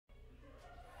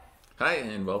Hi,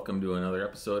 and welcome to another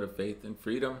episode of Faith and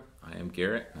Freedom. I am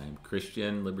Garrett. I am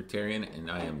Christian libertarian, and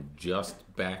I am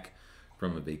just back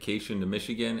from a vacation to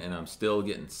Michigan, and I'm still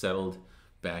getting settled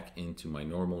back into my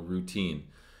normal routine.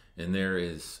 And there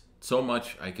is so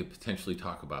much I could potentially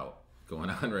talk about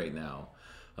going on right now.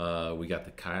 We got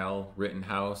the Kyle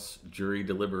Rittenhouse jury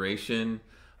deliberation.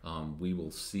 We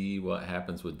will see what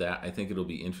happens with that. I think it'll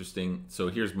be interesting. So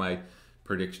here's my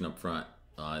prediction up front.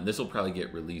 And this will probably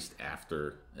get released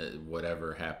after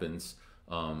whatever happens.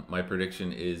 My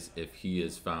prediction is if he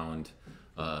is found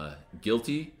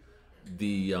guilty,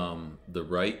 the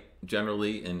right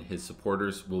generally and his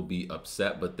supporters will be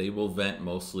upset, but they will vent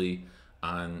mostly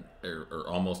on or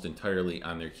almost entirely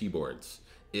on their keyboards.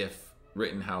 If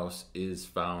Rittenhouse is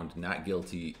found not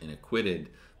guilty and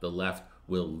acquitted, the left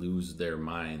will lose their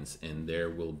minds and there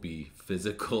will be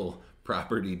physical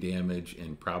property damage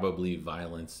and probably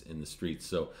violence in the streets.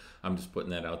 So I'm just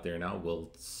putting that out there now. We'll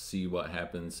see what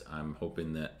happens. I'm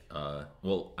hoping that, I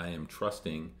am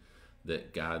trusting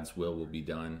that God's will be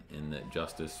done and that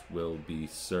justice will be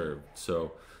served.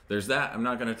 So there's that. I'm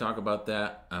not going to talk about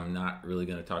that. I'm not really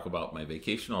going to talk about my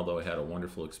vacation, although I had a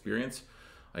wonderful experience.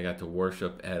 I got to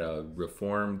worship at a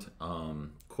Reformed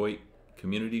Coit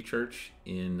Community Church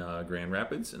in Grand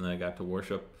Rapids, and then I got to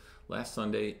worship last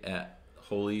Sunday at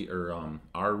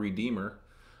Our Redeemer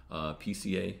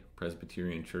PCA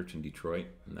Presbyterian Church in Detroit,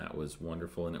 and that was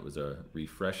wonderful, and it was a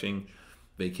refreshing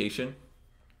vacation.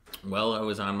 While I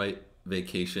was on my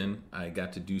vacation, I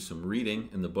got to do some reading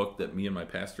in the book that me and my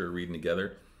pastor are reading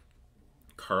together,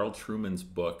 Carl Trueman's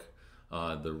book,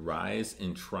 The Rise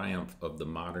and Triumph of the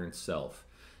Modern Self.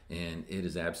 And it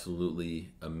is absolutely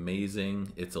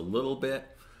amazing. It's a little bit,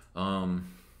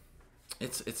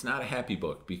 it's not a happy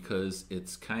book because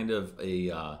it's kind of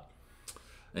an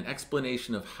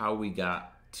explanation of how we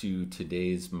got to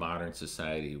today's modern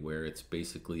society, where it's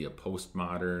basically a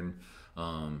postmodern,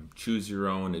 choose your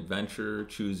own adventure,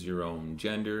 choose your own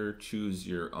gender, choose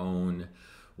your own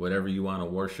whatever you want to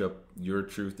worship, your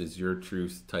truth is your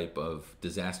truth type of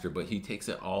disaster. But he takes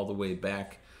it all the way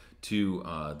back to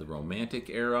the Romantic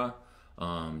era,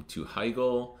 to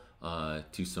Hegel,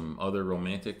 to some other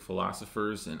Romantic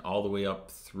philosophers, and all the way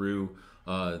up through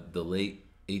the late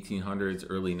 1800s,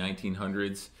 early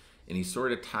 1900s. And he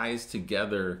sort of ties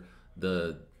together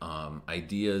the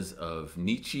ideas of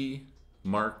Nietzsche,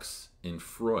 Marx, and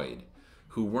Freud,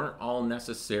 who weren't all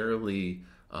necessarily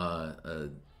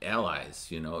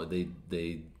allies. You know,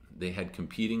 they had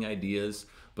competing ideas,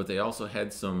 but they also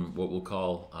had some what we'll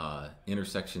call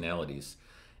intersectionalities.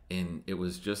 And it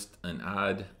was just an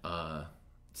odd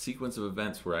sequence of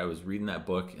events where I was reading that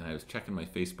book and I was checking my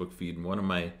Facebook feed, and one of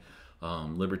my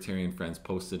libertarian friends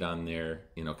posted on there,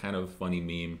 kind of a funny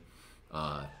meme,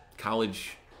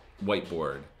 college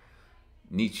whiteboard,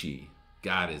 Nietzsche,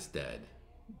 God is dead.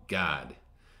 God,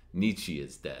 Nietzsche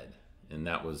is dead. And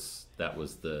that was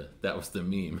the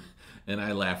meme, and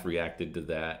I reacted to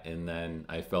that, and then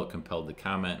I felt compelled to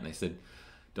comment, and I said,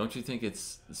 don't you think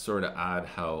it's sort of odd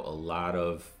how a lot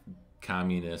of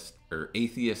communist or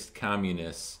atheist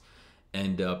communists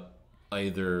end up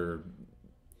either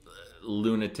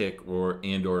lunatic or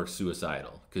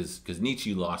suicidal? Because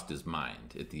Nietzsche lost his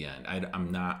mind at the end.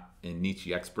 I'm not a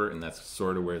Nietzsche expert, and that's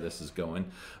sort of where this is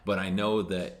going, but I know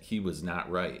that he was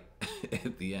not right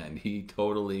at the end. He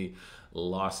totally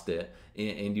lost it.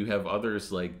 And you have others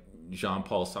like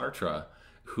Jean-Paul Sartre,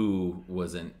 who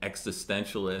was an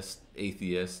existentialist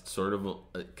atheist, sort of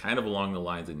kind of along the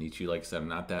lines of Nietzsche. Like I said, I'm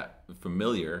not that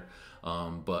familiar,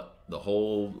 but the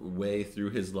whole way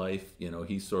through his life,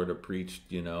 he sort of preached,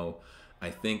 I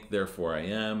think, therefore I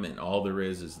am, and all there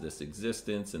is this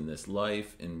existence and this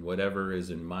life, and whatever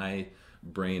is in my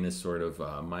brain is sort of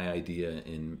my idea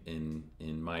in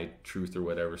my truth or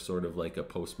whatever, sort of like a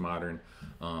postmodern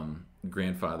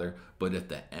grandfather. But at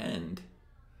the end,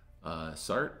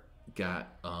 Sartre got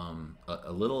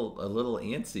a little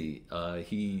antsy.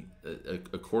 He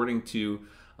according to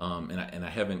and I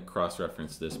haven't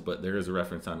cross-referenced this, but there is a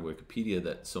reference on Wikipedia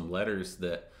that some letters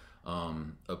that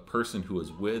a person who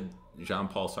was with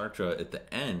Jean-Paul Sartre at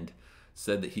the end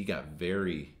said that he got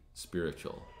very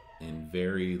spiritual and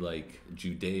very like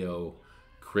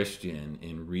Judeo-Christian,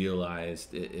 and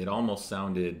realized it almost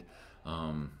sounded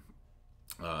a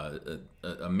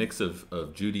mix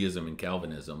of Judaism and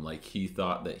Calvinism. Like he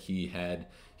thought that he had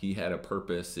a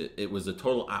purpose. It was a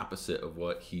total opposite of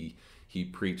what he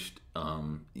preached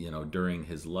during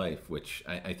his life, which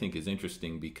I think is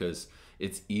interesting, because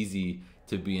it's easy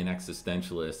to be an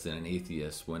existentialist and an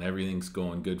atheist when everything's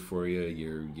going good for you.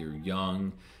 You're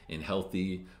young and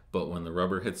healthy, But when the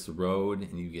rubber hits the road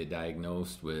and you get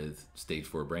diagnosed with stage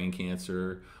 4 brain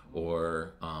cancer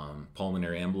or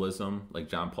pulmonary embolism, like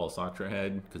John Paul Sartre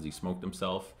had because he smoked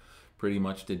himself pretty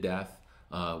much to death,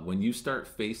 when you start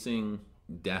facing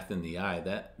death in the eye,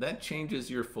 that changes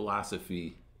your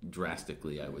philosophy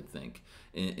drastically, I would think.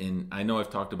 And I know I've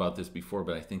talked about this before,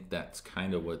 but I think that's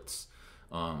kind of what's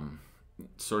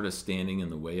sort of standing in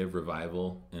the way of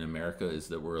revival in America, is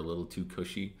that we're a little too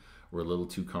cushy, we're a little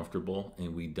too comfortable,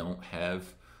 and we don't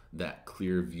have that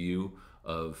clear view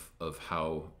of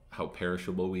how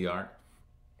perishable we are.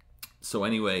 So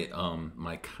anyway,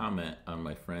 my comment on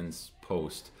my friend's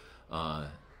post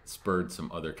spurred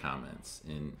some other comments,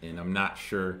 and I'm not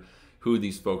sure who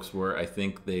these folks were. I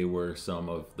think they were some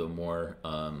of the more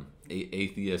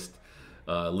atheist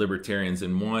libertarians.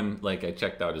 And one, like, I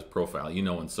checked out his profile. You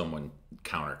know, when someone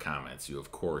counter comments you,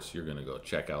 of course you're gonna go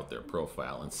check out their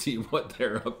profile and see what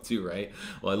they're up to, right?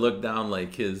 Well, I looked down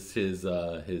like his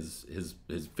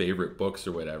favorite books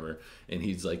or whatever, and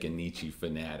he's like a Nietzsche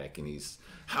fanatic, and he's,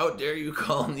 how dare you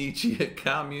call Nietzsche a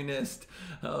communist?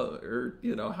 Or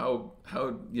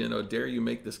how dare you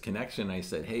make this connection? I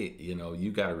said, hey,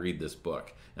 you got to read this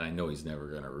book, and I know he's never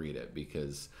gonna read it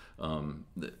because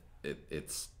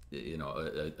it's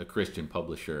a Christian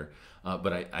publisher,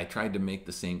 but I tried to make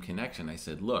the same connection. I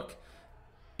said, look,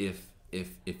 if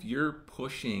you're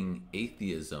pushing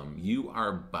atheism, you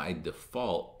are by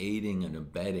default aiding and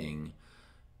abetting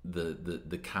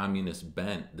the communist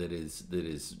bent that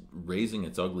is raising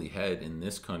its ugly head in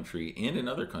this country and in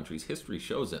other countries. History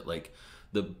shows it. Like,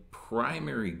 the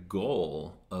primary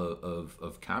goal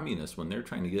of communists when they're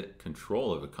trying to get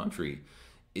control of a country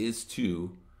is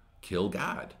to kill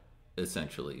God.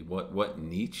 Essentially, what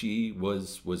Nietzsche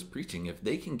was preaching. If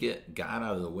they can get God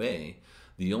out of the way,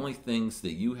 the only things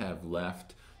that you have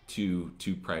left to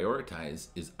prioritize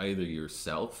is either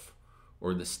yourself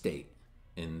or the state,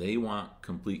 and they want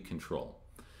complete control.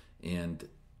 And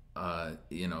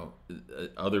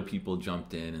other people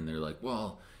jumped in and they're like,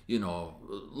 well,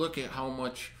 look at how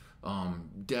much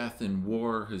death and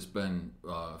war has been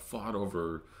fought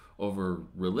over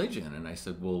religion. And I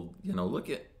said, well, look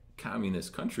at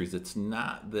communist countries. It's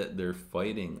not that they're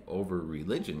fighting over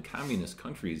religion. Communist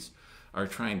countries are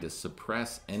trying to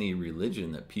suppress any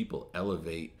religion that people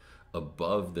elevate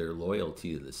above their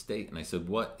loyalty to the state. And I said,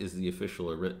 what is the official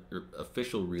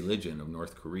religion of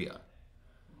North Korea?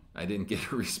 I didn't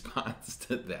get a response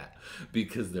to that,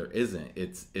 because there isn't.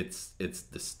 It's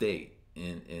the state,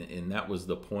 and that was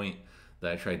the point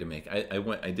that I tried to make.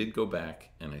 I did go back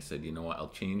and I said, you know what, I'll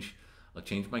change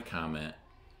my comment.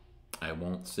 I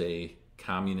won't say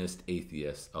communist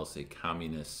atheist. I'll say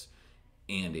communists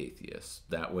and atheists.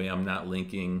 That way I'm not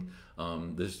linking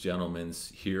this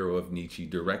gentleman's hero of Nietzsche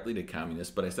directly to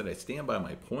communists. But I said I stand by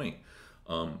my point.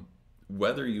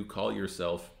 Whether you call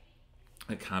yourself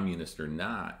a communist or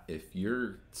not, if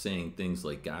you're saying things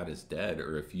like God is dead,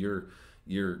 or if you're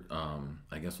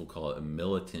I guess we'll call it a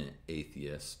militant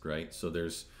atheist, right? So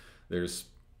there's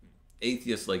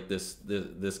atheists like this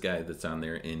guy that's on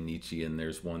there in Nietzsche, and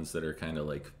there's ones that are kind of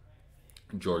like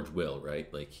George Will,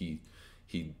 right? Like he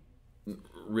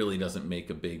really doesn't make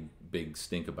a big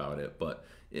stink about it, but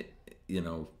I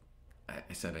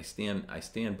said I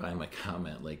stand by my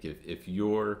comment. Like, if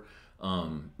you're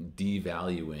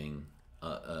devaluing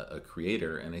a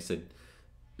creator, and I said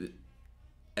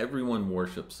everyone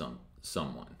worships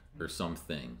someone or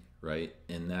something, right?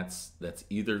 And that's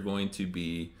either going to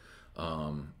be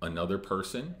another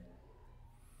person,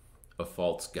 a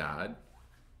false god,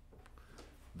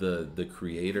 the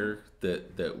creator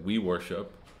that we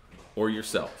worship, or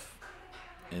yourself.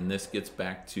 And this gets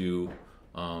back to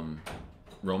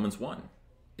Romans 1.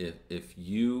 If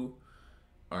you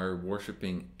are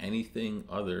worshiping anything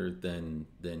other than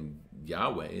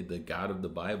Yahweh, the God of the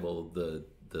Bible,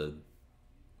 the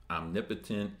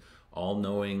omnipotent,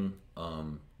 all-knowing,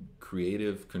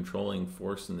 creative, controlling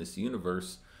force in this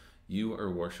universe, you are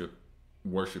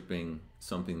worshiping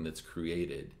something that's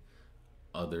created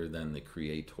other than the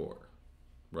creator,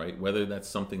 right? Whether that's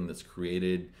something that's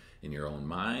created in your own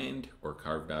mind or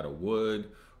carved out of wood,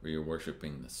 or you're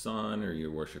worshiping the sun, or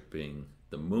you're worshiping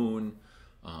the moon,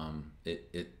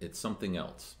 it's something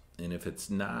else. And if it's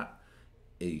not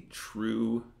a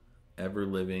true,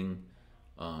 ever-living,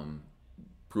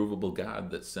 provable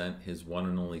God that sent his one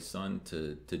and only Son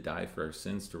to die for our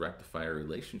sins, to rectify our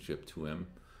relationship to him,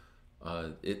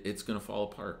 it's going to fall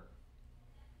apart.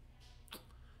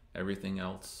 Everything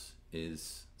else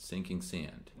is sinking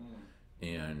sand.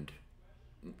 And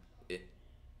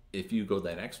if you go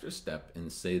that extra step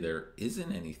and say there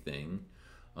isn't anything,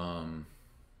 I'm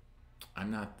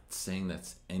not saying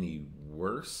that's any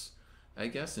worse I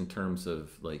guess in terms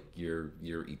of like your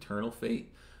eternal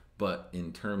fate, but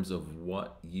in terms of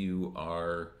what you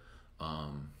are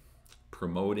um,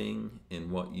 promoting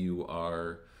and what you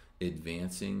are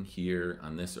advancing here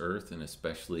on this earth, and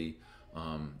especially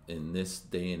in this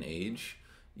day and age,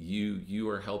 you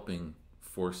are helping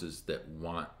forces that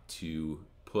want to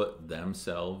put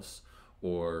themselves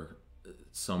or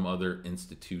some other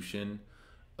institution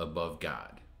above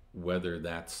God, whether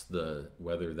that's the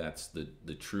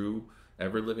true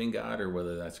ever living God or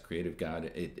whether that's creative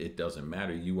God. It doesn't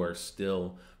matter. You are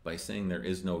still, by saying there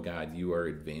is no God, you are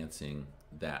advancing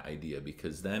that idea,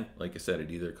 because then, like I said,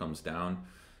 it either comes down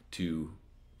to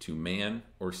man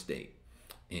or state,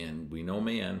 and we know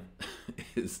man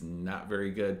is not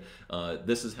very good.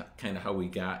 This is kind of how we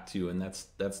got to, and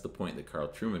that's the point that Carl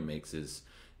Truman makes, is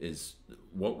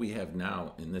what we have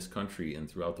now in this country and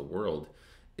throughout the world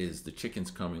is the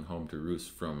chickens coming home to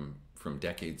roost from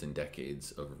decades and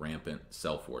decades of rampant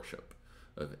self-worship,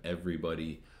 of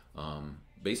everybody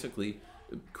basically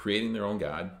creating their own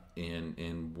God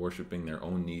and worshiping their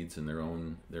own needs and their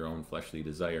own fleshly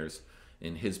desires.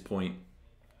 And his point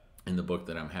in the book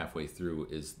that I'm halfway through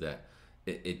is that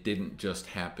it didn't just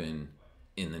happen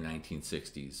in the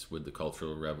 1960s with the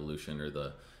Cultural Revolution or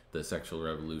the sexual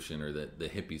revolution or the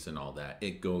hippies and all that.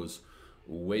 It goes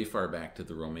way far back to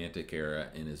the Romantic era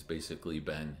and has basically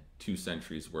been 2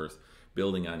 centuries worth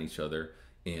building on each other.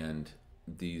 And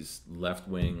these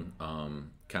left-wing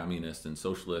communist and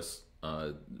socialist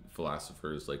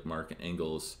philosophers like Marx and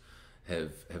Engels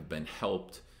have been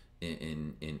helped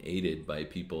and aided by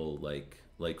people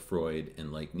like Freud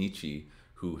and like Nietzsche,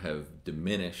 who have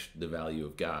diminished the value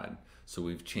of God. So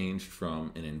we've changed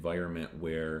from an environment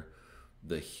where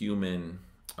the human,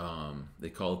 they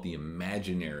call it the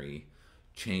imaginary,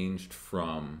 changed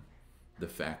from the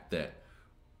fact that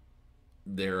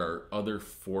there are other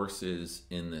forces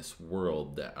in this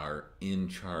world that are in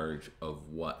charge of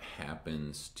what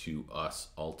happens to us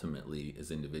ultimately as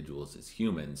individuals, as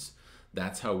humans.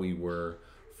 That's how we were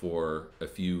for a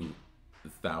few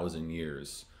thousand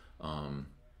years,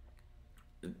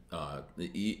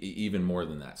 even more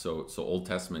than that. So Old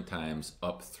Testament times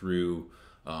up through,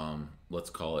 let's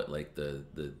call it like the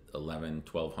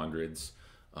 1200s.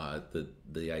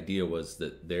 The idea was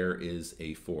that there is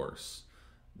a force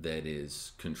that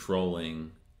is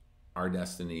controlling our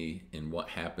destiny and what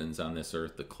happens on this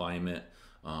earth, the climate,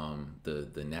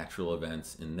 the natural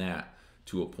events, and that,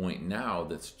 to a point now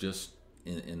that's just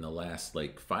in the last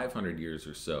like 500 years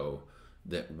or so,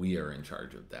 that we are in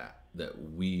charge of that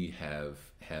we have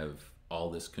all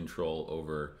this control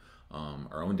over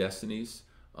our own destinies,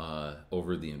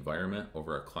 over the environment,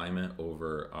 over our climate,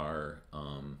 over our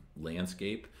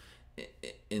landscape.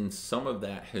 And some of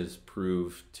that has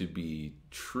proved to be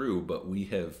true, but we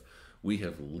have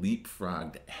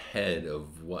leapfrogged ahead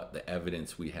of what the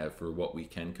evidence we have for what we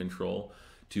can control,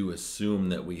 to assume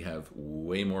that we have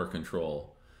way more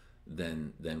control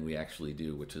than we actually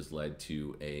do, which has led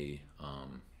to a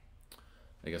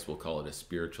I guess we'll call it a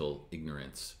spiritual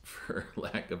ignorance, for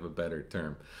lack of a better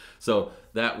term. So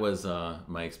that was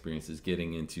my experiences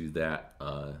getting into that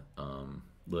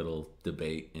little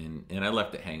debate, and I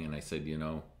left it hanging. I said,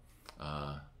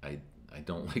 I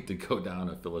don't like to go down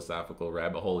a philosophical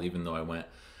rabbit hole, even though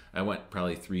I went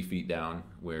probably 3 feet down,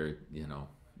 where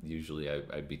usually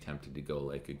I'd be tempted to go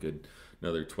like a good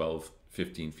another 12,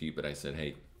 15 feet. But I said,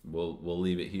 hey, we'll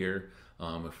leave it here.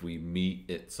 If we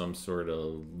meet at some sort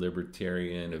of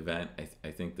libertarian event, I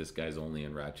think this guy's only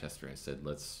in Rochester. I said,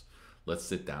 let's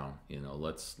sit down.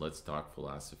 Let's talk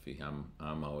philosophy.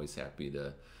 I'm always happy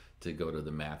to go to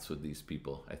the mats with these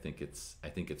people. I think it's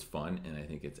fun, and I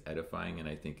think it's edifying, and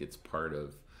I think it's part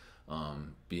of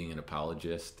being an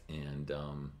apologist and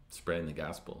spreading the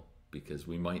gospel, because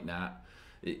we might not.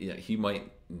 He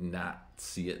might not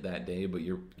see it that day, but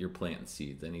you're planting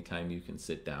seeds. Anytime you can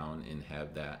sit down and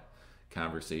have that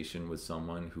conversation with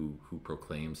someone who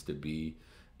proclaims to be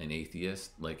an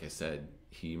atheist, like I said,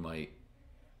 he might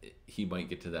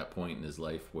get to that point in his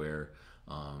life where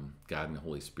God and the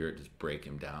Holy Spirit just break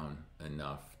him down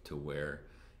enough to where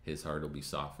his heart will be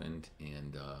softened,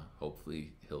 and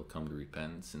hopefully he'll come to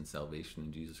repentance and salvation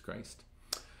in Jesus Christ.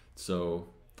 So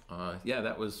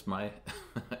that was my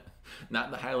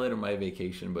not the highlight of my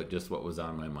vacation, but just what was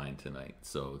on my mind tonight.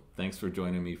 So thanks for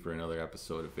joining me for another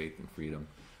episode of Faith and Freedom.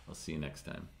 I'll see you next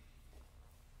time.